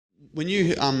when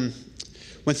you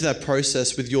went through that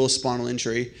process with your spinal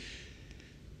injury,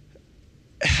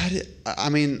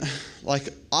 like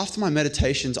after my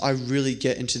meditations, I really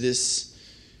get into this,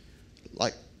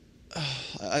 like,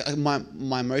 my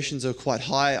emotions are quite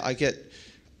high. I get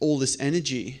all this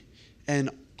energy, and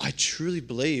I truly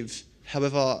believe,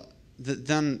 however, that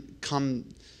then when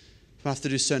I have to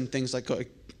do certain things like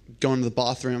go into the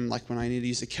bathroom, like when I need to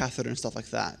use a catheter and stuff like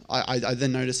that, I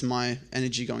then notice my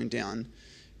energy going down.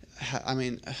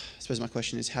 I suppose my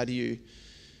question is, how do you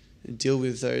deal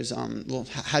with those?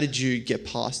 How did you get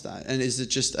past that? And is it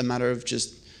just a matter of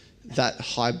just that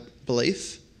high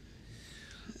belief?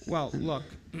 Well, look,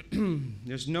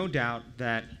 there's no doubt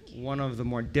that one of the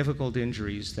more difficult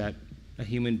injuries that a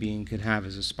human being could have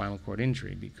is a spinal cord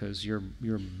injury, because you're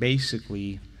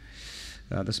basically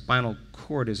the spinal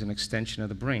cord is an extension of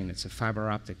the brain. It's a fiber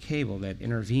optic cable that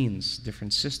intervenes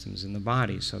different systems in the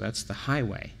body. So that's the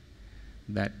highway.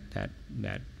 That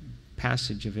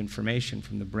passage of information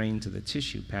from the brain to the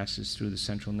tissue passes through the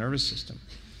central nervous system.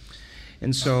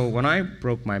 And so when I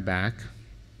broke my back,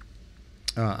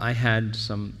 I had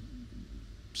some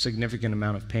significant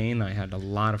amount of pain. I had a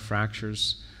lot of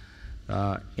fractures,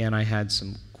 and I had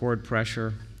some cord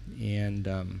pressure, and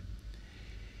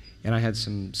I had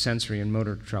some sensory and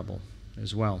motor trouble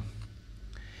as well.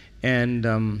 And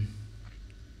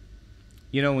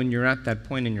when you're at that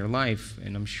point in your life,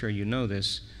 and I'm sure you know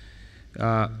this,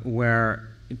 where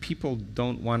people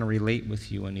don't want to relate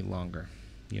with you any longer.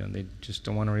 They just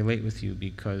don't want to relate with you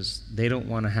because they don't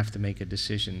want to have to make a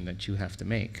decision that you have to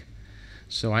make.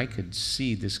 So I could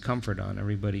see discomfort on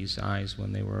everybody's eyes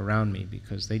when they were around me,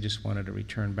 because they just wanted to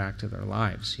return back to their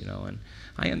lives, and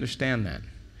I understand that.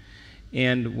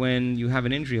 And when you have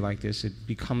an injury like this, it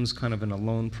becomes kind of an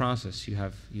alone process. You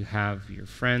have your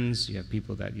friends, you have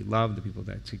people that you love, the people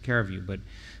that take care of you, but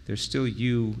there's still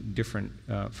you different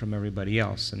from everybody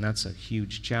else, and that's a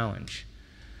huge challenge.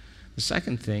 The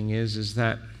second thing is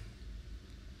that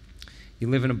you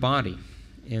live in a body,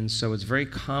 and so it's very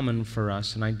common for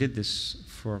us, and I did this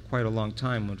for quite a long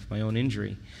time with my own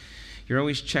injury. You're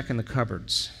always checking the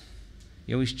cupboards.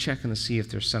 You're always checking to see if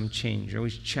there's some change. You're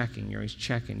always checking, you're always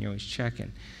checking, you're always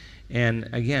checking. And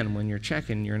again, when you're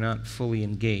checking, you're not fully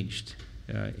engaged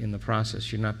in the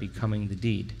process. You're not becoming the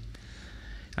deed.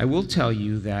 I will tell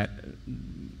you that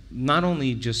not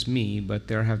only just me, but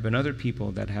there have been other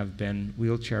people that have been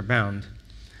wheelchair bound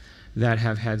that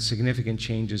have had significant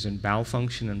changes in bowel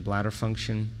function and bladder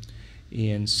function,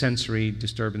 in sensory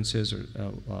disturbances or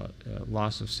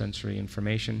loss of sensory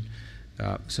information,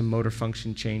 some motor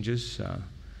function changes.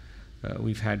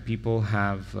 We've had people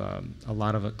have a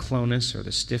lot of a clonus, or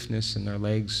the stiffness in their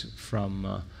legs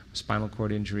from spinal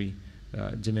cord injury,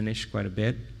 diminish quite a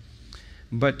bit.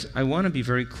 But I want to be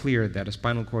very clear that a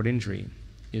spinal cord injury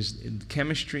is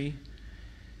chemistry,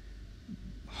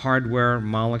 hardware,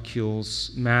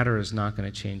 molecules. Matter is not going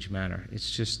to change matter.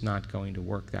 It's just not going to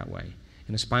work that way.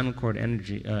 In a spinal cord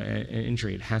injury,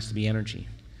 it has to be energy.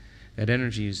 That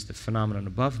energy is the phenomenon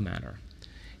above matter.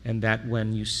 And that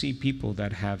when you see people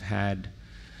that have had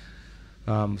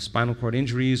spinal cord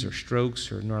injuries or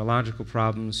strokes or neurological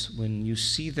problems, when you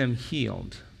see them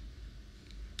healed,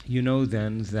 you know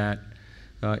then that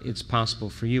it's possible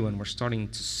for you. And we're starting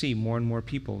to see more and more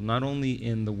people, not only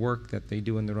in the work that they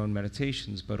do in their own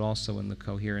meditations, but also in the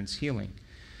coherence healing.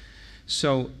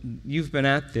 So you've been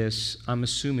at this, I'm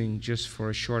assuming, just for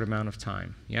a short amount of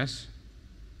time, yes?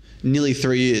 Nearly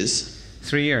 3 years.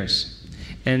 3 years.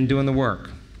 And doing the work.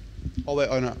 Oh, wait,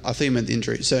 no, I thought you meant the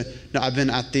injury. So, no, I've been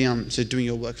at the, doing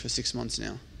your work for 6 months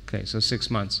now. Okay, so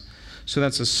 6 months. So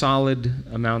that's a solid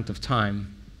amount of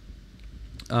time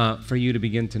for you to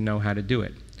begin to know how to do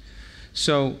it.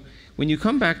 So when you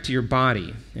come back to your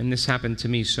body, and this happened to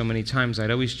me so many times, I'd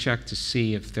always check to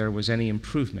see if there was any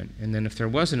improvement. And then if there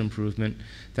was an improvement,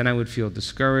 then I would feel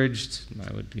discouraged.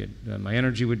 I would get, my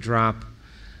energy would drop.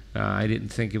 I didn't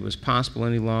think it was possible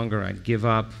any longer. I'd give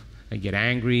up. I'd get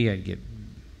angry. I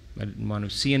didn't want to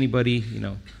see anybody,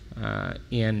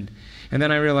 and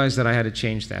then I realized that I had to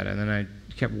change that, and then I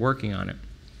kept working on it.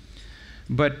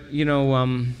 But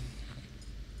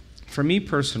for me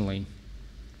personally,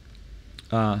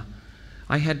 I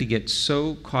had to get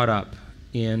so caught up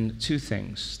in two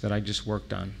things that I just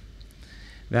worked on,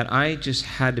 that I just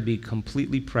had to be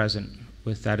completely present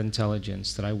with that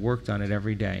intelligence, that I worked on it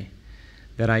every day,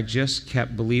 that I just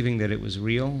kept believing that it was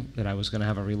real, that I was going to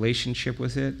have a relationship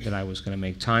with it, that I was going to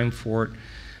make time for it,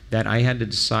 that I had to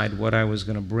decide what I was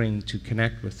going to bring to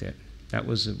connect with it. That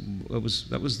was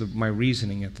my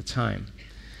reasoning at the time.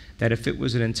 That if it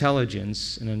was an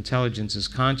intelligence, and intelligence is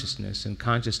consciousness, and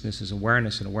consciousness is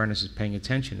awareness, and awareness is paying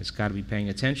attention, it's got to be paying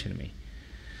attention to me.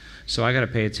 So I got to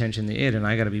pay attention to it, and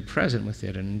I got to be present with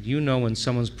it. And you know when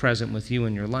someone's present with you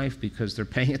in your life because they're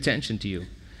paying attention to you.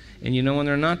 And you know when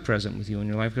they're not present with you in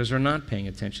your life because they're not paying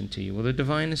attention to you. Well, the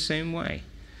divine is the same way.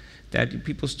 That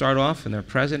people start off and they're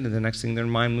present, and the next thing their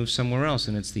mind moves somewhere else,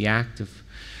 and it's the act of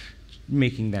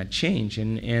making that change.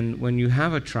 And when you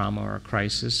have a trauma or a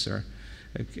crisis or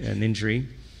an injury,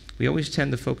 we always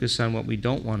tend to focus on what we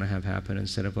don't want to have happen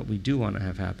instead of what we do want to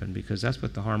have happen, because that's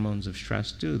what the hormones of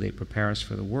stress do. They prepare us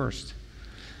for the worst.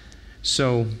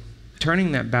 So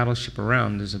turning that battleship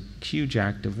around is a huge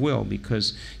act of will,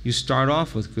 because you start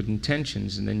off with good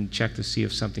intentions and then you check to see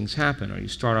if something's happened, or you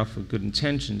start off with good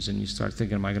intentions and you start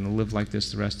thinking, am I going to live like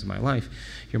this the rest of my life?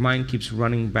 Your mind keeps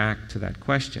running back to that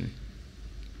question.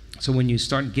 So when you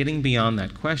start getting beyond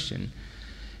that question,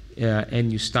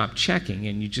 and you stop checking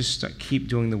and you just keep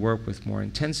doing the work with more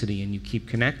intensity and you keep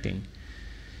connecting,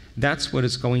 that's what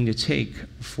it's going to take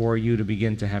for you to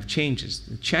begin to have changes.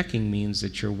 The checking means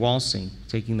that you're waltzing,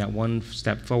 taking that one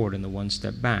step forward and the one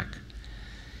step back.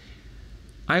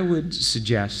 I would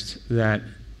suggest that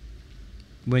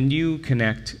when you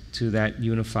connect to that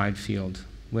unified field,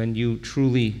 when you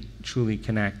truly, truly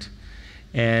connect,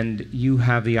 and you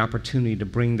have the opportunity to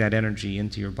bring that energy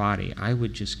into your body, I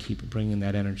would just keep bringing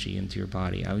that energy into your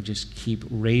body. I would just keep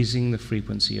raising the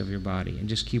frequency of your body and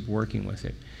just keep working with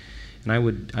it. And I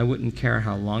wouldn't care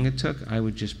how long it took. I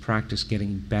would just practice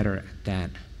getting better at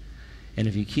that. And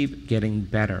if you keep getting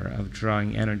better of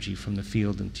drawing energy from the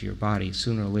field into your body,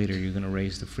 sooner or later you're going to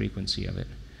raise the frequency of it.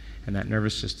 And that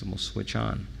nervous system will switch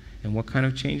on. And what kind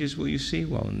of changes will you see?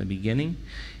 Well, in the beginning,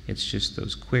 it's just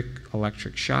those quick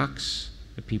electric shocks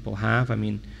that people have. I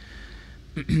mean,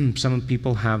 some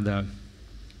people have the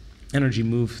energy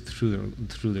move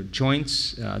through their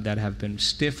joints that have been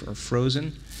stiff or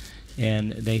frozen,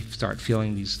 and they start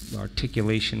feeling these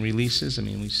articulation releases. I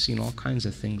mean, we've seen all kinds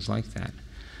of things like that.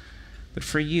 But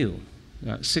for you,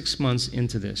 6 months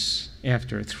into this,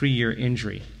 after a 3-year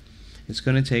injury, it's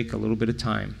going to take a little bit of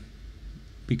time,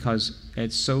 because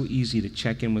it's so easy to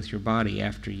check in with your body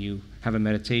after you have a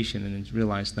meditation and then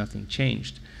realize nothing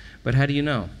changed. But how do you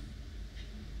know?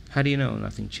 How do you know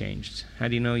nothing changed? How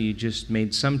do you know you just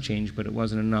made some change, but it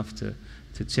wasn't enough to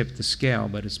tip the scale,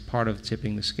 but it's part of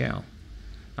tipping the scale?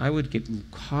 I would get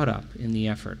caught up in the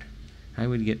effort. I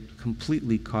would get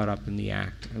completely caught up in the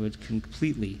act. I would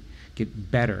completely get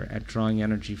better at drawing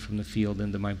energy from the field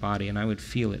into my body, and I would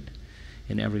feel it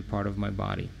in every part of my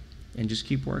body. And just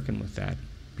keep working with that.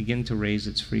 Begin to raise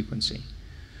its frequency.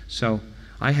 So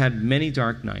I had many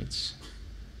dark nights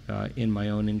in my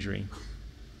own injury,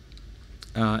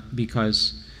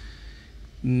 because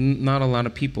not a lot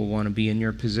of people want to be in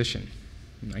your position.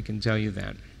 I can tell you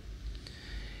that.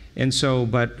 And so,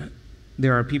 but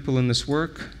there are people in this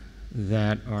work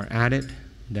that are at it,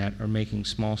 that are making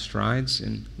small strides,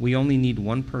 and we only need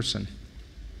one person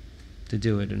to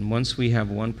do it. And once we have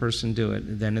one person do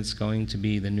it, then it's going to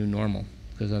be the new normal,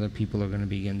 because other people are going to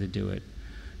begin to do it.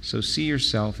 So see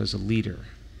yourself as a leader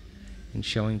in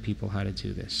showing people how to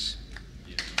do this.